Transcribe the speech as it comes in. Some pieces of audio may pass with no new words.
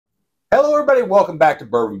Hello everybody, welcome back to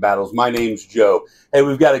Bourbon Battles. My name's Joe. Hey,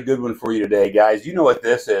 we've got a good one for you today, guys. You know what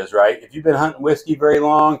this is, right? If you've been hunting whiskey very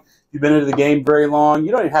long, if you've been into the game very long,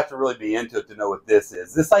 you don't even have to really be into it to know what this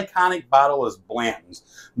is. This iconic bottle is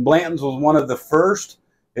Blanton's. Blanton's was one of the first,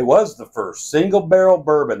 it was the first, single barrel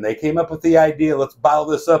bourbon. They came up with the idea, let's bottle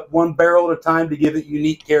this up one barrel at a time to give it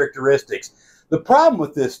unique characteristics. The problem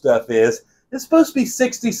with this stuff is, it's supposed to be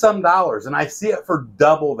 $60-some, and I see it for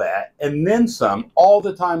double that and then some all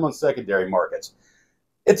the time on secondary markets.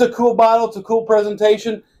 It's a cool bottle, it's a cool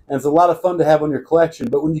presentation, and it's a lot of fun to have on your collection.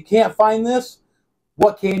 But when you can't find this,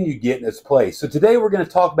 what can you get in its place? So today we're going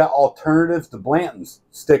to talk about alternatives to Blanton's.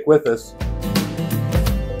 Stick with us.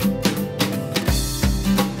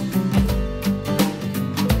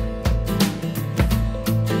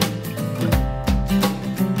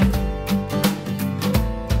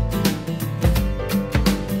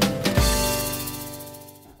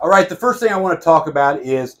 All right, the first thing I want to talk about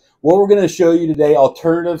is what we're going to show you today,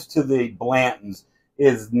 alternatives to the Blanton's,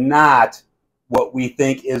 is not what we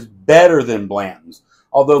think is better than Blanton's.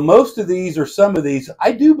 Although most of these or some of these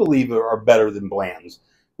I do believe are better than Blanton's.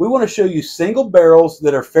 We want to show you single barrels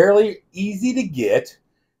that are fairly easy to get,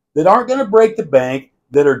 that aren't going to break the bank,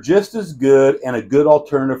 that are just as good and a good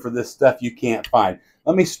alternative for this stuff you can't find.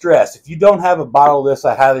 Let me stress, if you don't have a bottle of this,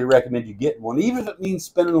 I highly recommend you get one, even if it means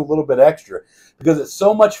spending a little bit extra, because it's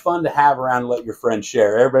so much fun to have around and let your friends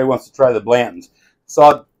share. Everybody wants to try the Blanton's. Saw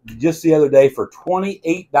it just the other day for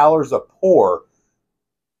 $28 a pour.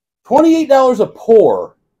 $28 a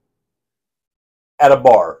pour at a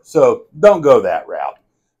bar. So don't go that route.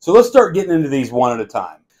 So let's start getting into these one at a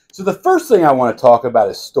time. So the first thing I want to talk about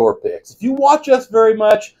is store picks. If you watch us very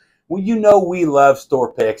much, well, you know we love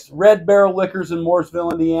store picks. Red Barrel Liquors in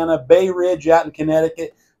Mooresville, Indiana, Bay Ridge out in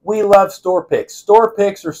Connecticut. We love store picks. Store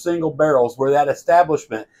picks are single barrels where that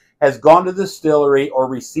establishment has gone to the distillery or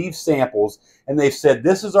received samples, and they've said,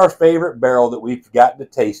 this is our favorite barrel that we've gotten to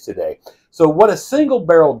taste today. So what a single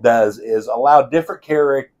barrel does is allow different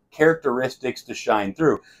characteristics to shine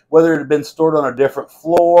through, whether it had been stored on a different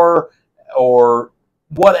floor or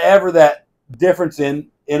whatever that difference in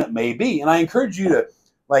it may be. And I encourage you to,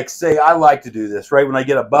 like, say, I like to do this, right? When I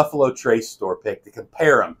get a Buffalo Trace store pick, to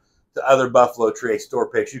compare them to other Buffalo Trace store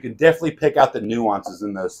picks, you can definitely pick out the nuances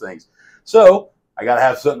in those things. So I got to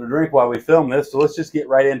have something to drink while we film this, so let's just get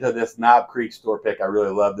right into this Knob Creek store pick. I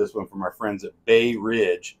really love this one from our friends at Bay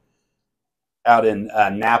Ridge out in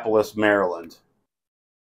Annapolis, Maryland.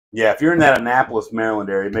 Yeah, if you're in that Annapolis, Maryland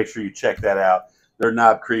area, make sure you check that out. Their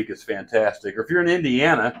Knob Creek is fantastic. Or if you're in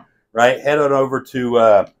Indiana, right, head on over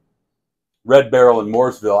to Red Barrel in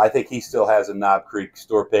Mooresville. I think he still has a Knob Creek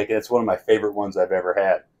store pick, and it's one of my favorite ones I've ever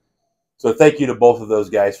had. So thank you to both of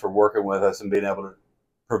those guys for working with us and being able to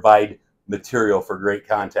provide material for great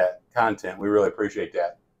content. We really appreciate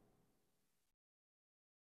that.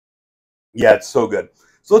 Yeah, it's so good.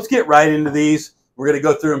 So let's get right into these. We're going to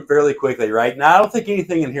go through them fairly quickly, right? Now, I don't think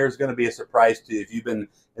anything in here is going to be a surprise to you if you've been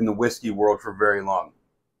in the whiskey world for very long.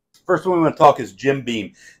 First one we want to talk is Jim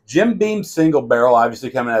Beam. Jim Beam single barrel,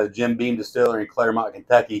 obviously coming out of the Jim Beam Distillery in Claremont,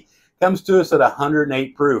 Kentucky, comes to us at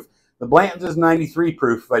 108 proof. The Blanton's is 93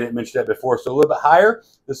 proof, if I didn't mention that before, so a little bit higher.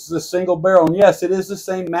 This is a single barrel, and yes, it is the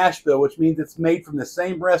same mash bill, which means it's made from the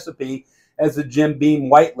same recipe as the Jim Beam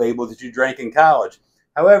white label that you drank in college.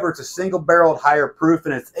 However, it's a single barrel at higher proof,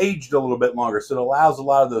 and it's aged a little bit longer, so it allows a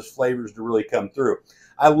lot of those flavors to really come through.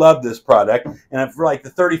 I love this product, and for like the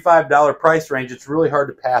 $35 price range, it's really hard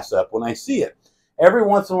to pass up when I see it. Every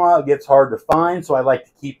once in a while, it gets hard to find, so I like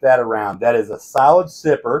to keep that around. That is a solid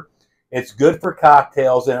sipper. It's good for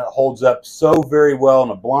cocktails, and it holds up so very well in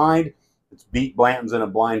a blind. It's beat Blanton's in a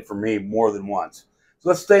blind for me more than once. So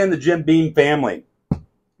let's stay in the Jim Beam family.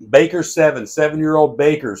 Baker 7, 7-year-old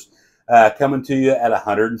Bakers, coming to you at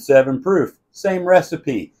 107 proof. Same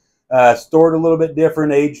recipe. Stored a little bit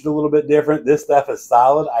different, aged a little bit different. This stuff is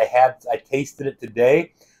solid. I tasted it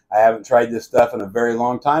today. I haven't tried this stuff in a very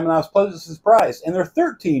long time, and I was pleasantly surprised. And their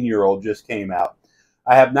 13-year-old just came out.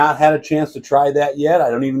 I have not had a chance to try that yet. I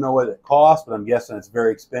don't even know what it costs, but I'm guessing it's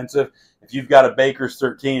very expensive. If you've got a Baker's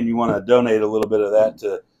 13 and you want to donate a little bit of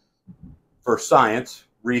that for science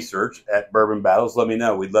research at Bourbon Battles, let me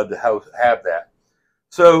know. We'd love to have that.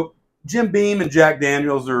 So Jim Beam and Jack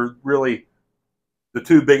Daniels are really the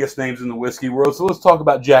two biggest names in the whiskey world. So let's talk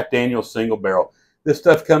about Jack Daniel's single barrel. This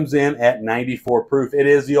stuff comes in at 94 proof. It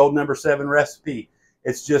is the old number 7 recipe.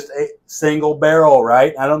 It's just a single barrel,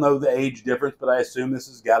 right? I don't know the age difference, but I assume this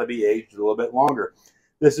has got to be aged a little bit longer.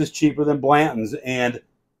 This is cheaper than Blanton's, and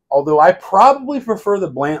although I probably prefer the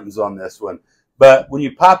Blanton's on this one, But when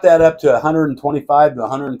you pop that up to 125 to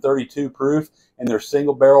 132 proof and they're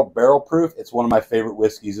single barrel proof, it's one of my favorite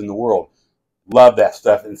whiskeys in the world. Love that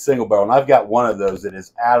stuff in single barrel. And I've got one of those that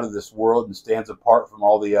is out of this world and stands apart from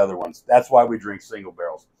all the other ones. That's why we drink single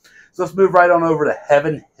barrels. So let's move right on over to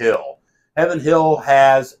Heaven Hill. Heaven Hill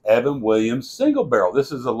has Evan Williams single barrel.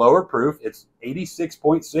 This is a lower proof. It's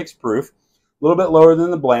 86.6 proof. A little bit lower than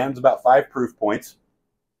the Blanton's, about 5 proof points.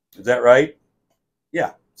 Is that right?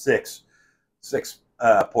 Yeah,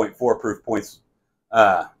 6.4 proof points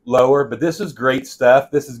lower. But this is great stuff.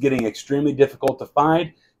 This is getting extremely difficult to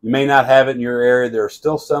find. You may not have it in your area. There are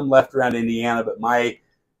still some left around Indiana, but my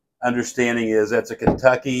understanding is that's a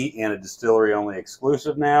Kentucky and a distillery only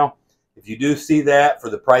exclusive now. If you do see that for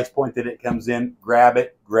the price point that it comes in, grab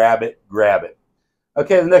it, grab it, grab it.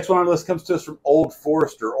 Okay, the next one on the list comes to us from Old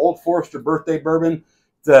Forester. Old Forester Birthday Bourbon.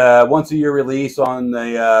 It's a once-a-year release on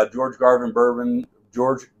the George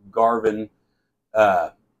Garvin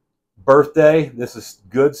birthday. This is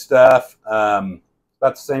good stuff. About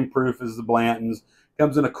the same proof as the Blanton's.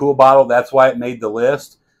 Comes in a cool bottle. That's why it made the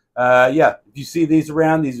list. Yeah, if you see these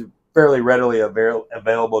around, these are fairly readily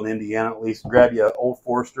available in Indiana, at least. Grab you an Old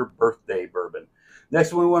Forester Birthday Bourbon.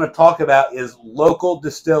 Next one we want to talk about is local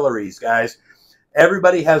distilleries, guys.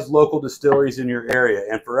 Everybody has local distilleries in your area,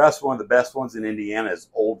 and for us, one of the best ones in Indiana is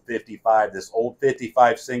Old 55. This Old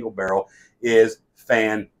 55 single barrel is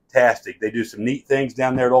fantastic. They do some neat things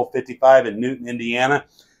down there at Old 55 in Newton, Indiana.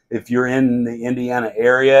 If you're in the Indiana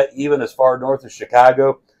area, even as far north as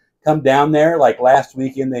Chicago, come down there. Like last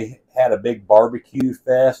weekend, they had a big barbecue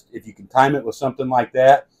fest. If you can time it with something like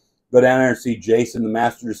that, go down there and see Jason, the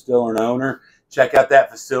master distiller and owner. Check out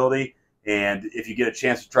that facility. And if you get a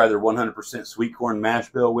chance to try their 100% sweet corn mash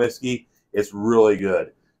bill whiskey, it's really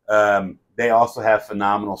good. They also have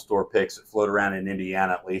phenomenal store picks that float around in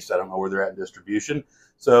Indiana, at least. I don't know where they're at in distribution.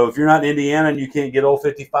 So if you're not in Indiana and you can't get Old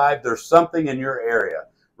 55, there's something in your area,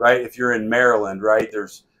 right? If you're in Maryland, right,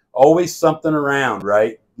 there's always something around,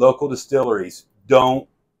 right? Local distilleries. Don't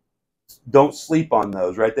sleep on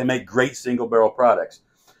those, right? They make great single barrel products.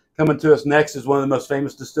 Coming to us next is one of the most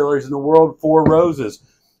famous distilleries in the world, Four Roses.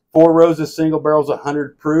 Four Roses single barrels,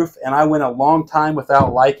 100 proof, and I went a long time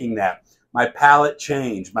without liking that. My palate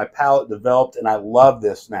changed. My palate developed, and I love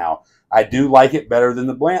this now. I do like it better than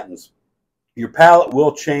the Blantons. Your palate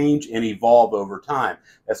will change and evolve over time.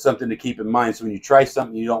 That's something to keep in mind. So when you try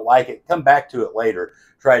something you don't like it, come back to it later.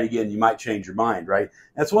 Try it again. You might change your mind, right?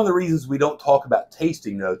 That's one of the reasons we don't talk about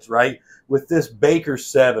tasting notes, right? With this Baker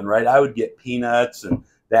 7, right, I would get peanuts and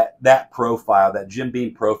that profile, that Jim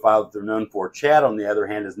Beam profile that they're known for. Chad, on the other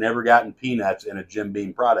hand, has never gotten peanuts in a Jim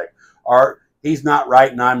Beam product. He's not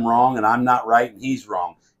right and I'm wrong, and I'm not right and he's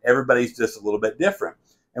wrong. Everybody's just a little bit different.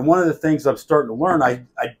 And one of the things I'm starting to learn, I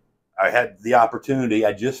had the opportunity,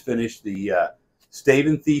 I just finished the Stave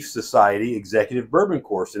and Thief Society Executive Bourbon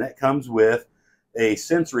course, and it comes with a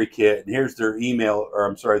sensory kit. And here's their email, or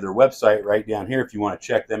I'm sorry, their website right down here if you want to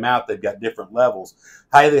check them out. They've got different levels.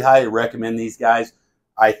 Highly, highly recommend these guys.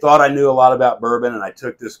 I thought I knew a lot about bourbon, and I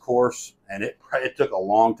took this course, and it took a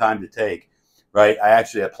long time to take, right? I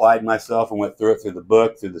actually applied myself and went through it through the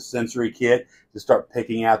book, through the sensory kit, to start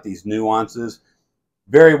picking out these nuances.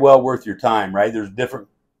 Very well worth your time, right? There's different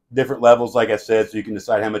levels, like I said, so you can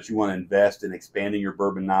decide how much you want to invest in expanding your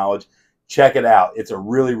bourbon knowledge. Check it out. It's a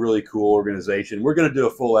really, really cool organization. We're going to do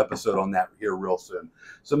a full episode on that here real soon.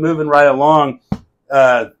 So moving right along,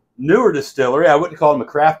 newer distillery. I wouldn't call them a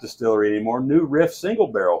craft distillery anymore. New Riff single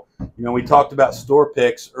barrel. You know, we talked about store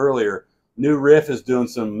picks earlier. New Riff is doing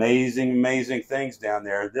some amazing, amazing things down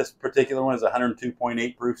there. This particular one is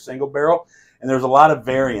 102.8 proof single barrel, and there's a lot of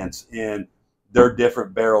variance in their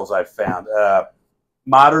different barrels I've found.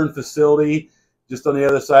 Modern facility just on the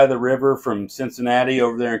other side of the river from Cincinnati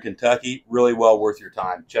over there in Kentucky. Really well worth your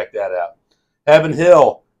time. Check that out. Heaven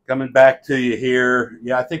Hill, coming back to you here.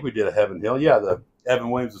 Yeah, I think we did a Heaven Hill. Yeah, the Evan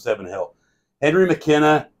Williams was Heaven Hill. Henry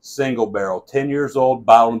McKenna, single barrel, 10 years old,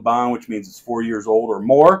 bottled and bond, which means it's 4 years old or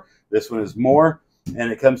more. This one is more,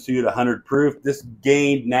 and it comes to you at 100 proof. This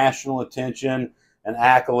gained national attention and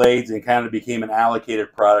accolades and kind of became an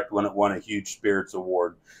allocated product when it won a huge spirits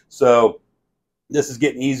award. So this is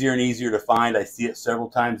getting easier and easier to find. I see it several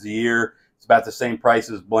times a year. It's about the same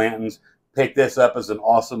price as Blanton's. Pick this up as an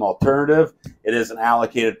awesome alternative. It is an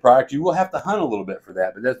allocated product. You will have to hunt a little bit for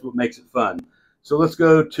that, but that's what makes it fun. So let's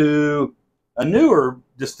go to a newer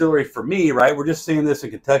distillery for me, right? We're just seeing this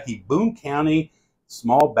in Kentucky, Boone County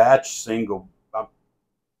small batch single.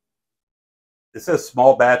 It says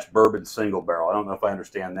small batch bourbon single barrel. I don't know if I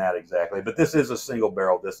understand that exactly, but this is a single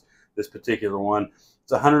barrel, this particular one.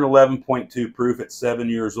 It's 111.2 proof at 7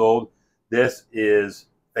 years old. This is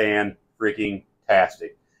fan-freaking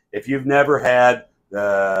fantastic. If you've never had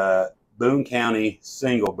the Boone County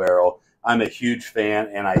single barrel, I'm a huge fan,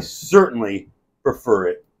 and I certainly prefer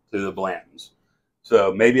it to the Blantons.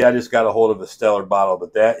 So maybe I just got a hold of a stellar bottle,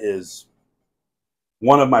 but that is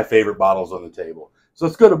one of my favorite bottles on the table. So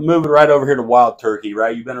let's go to move it right over here to Wild Turkey,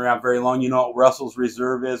 right? You've been around very long. You know what Russell's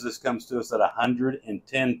Reserve is. This comes to us at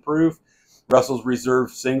 110 proof. Russell's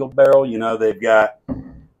Reserve single barrel. You know, they've got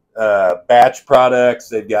batch products.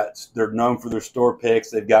 They're known for their store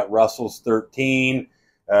picks. They've got Russell's 13.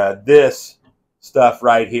 This stuff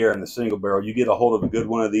right here in the single barrel, you get a hold of a good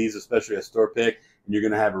one of these, especially a store pick, and you're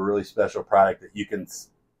going to have a really special product that you can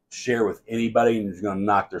share with anybody, and you're going to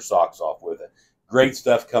knock their socks off with it. Great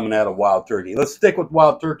stuff coming out of Wild Turkey. Let's stick with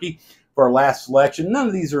Wild Turkey for our last selection. None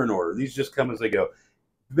of these are in order. These just come as they go. If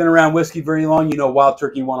you've been around whiskey very long, you know Wild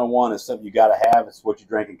Turkey 101 is something you got to have. It's what you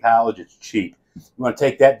drank in college. It's cheap. You want to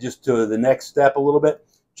take that just to the next step a little bit?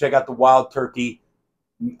 Check out the Wild Turkey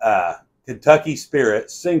Kentucky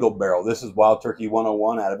Spirit single barrel. This is Wild Turkey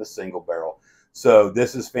 101 out of a single barrel. So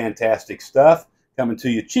this is fantastic stuff coming to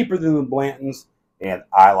you cheaper than the Blantons, and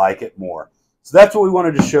I like it more. So that's what we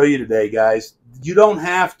wanted to show you today, guys. You don't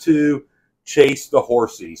have to chase the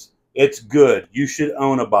horsies. It's good. You should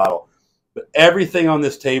own a bottle. But everything on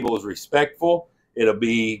this table is respectful. It'll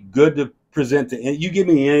be good to present to you. Give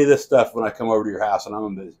me any of this stuff when I come over to your house, and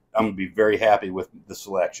I'm gonna be very happy with the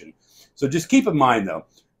selection. So just keep in mind, though,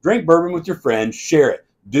 drink bourbon with your friends, share it,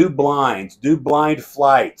 do blinds, do blind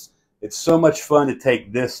flights. It's so much fun to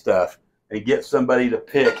take this stuff and get somebody to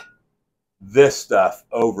pick this stuff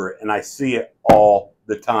over it, and I see it all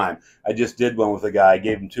the time. I just did one with a guy. I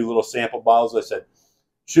gave him 2 little sample bottles. I said,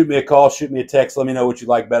 shoot me a call, shoot me a text, let me know what you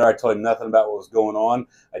like better. I told him nothing about what was going on.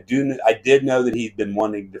 I did know that he'd been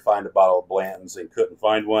wanting to find a bottle of Blanton's and couldn't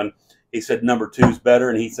find one. He said number 2 is better,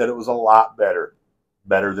 and he said it was a lot better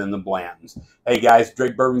than the Blanton's. Hey guys,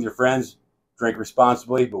 drink bourbon with your friends, drink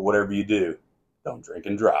responsibly, but whatever you do, don't drink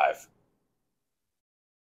and drive.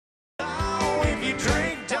 Oh, if you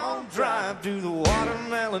drink, don't drive, do the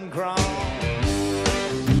watermelon crawl.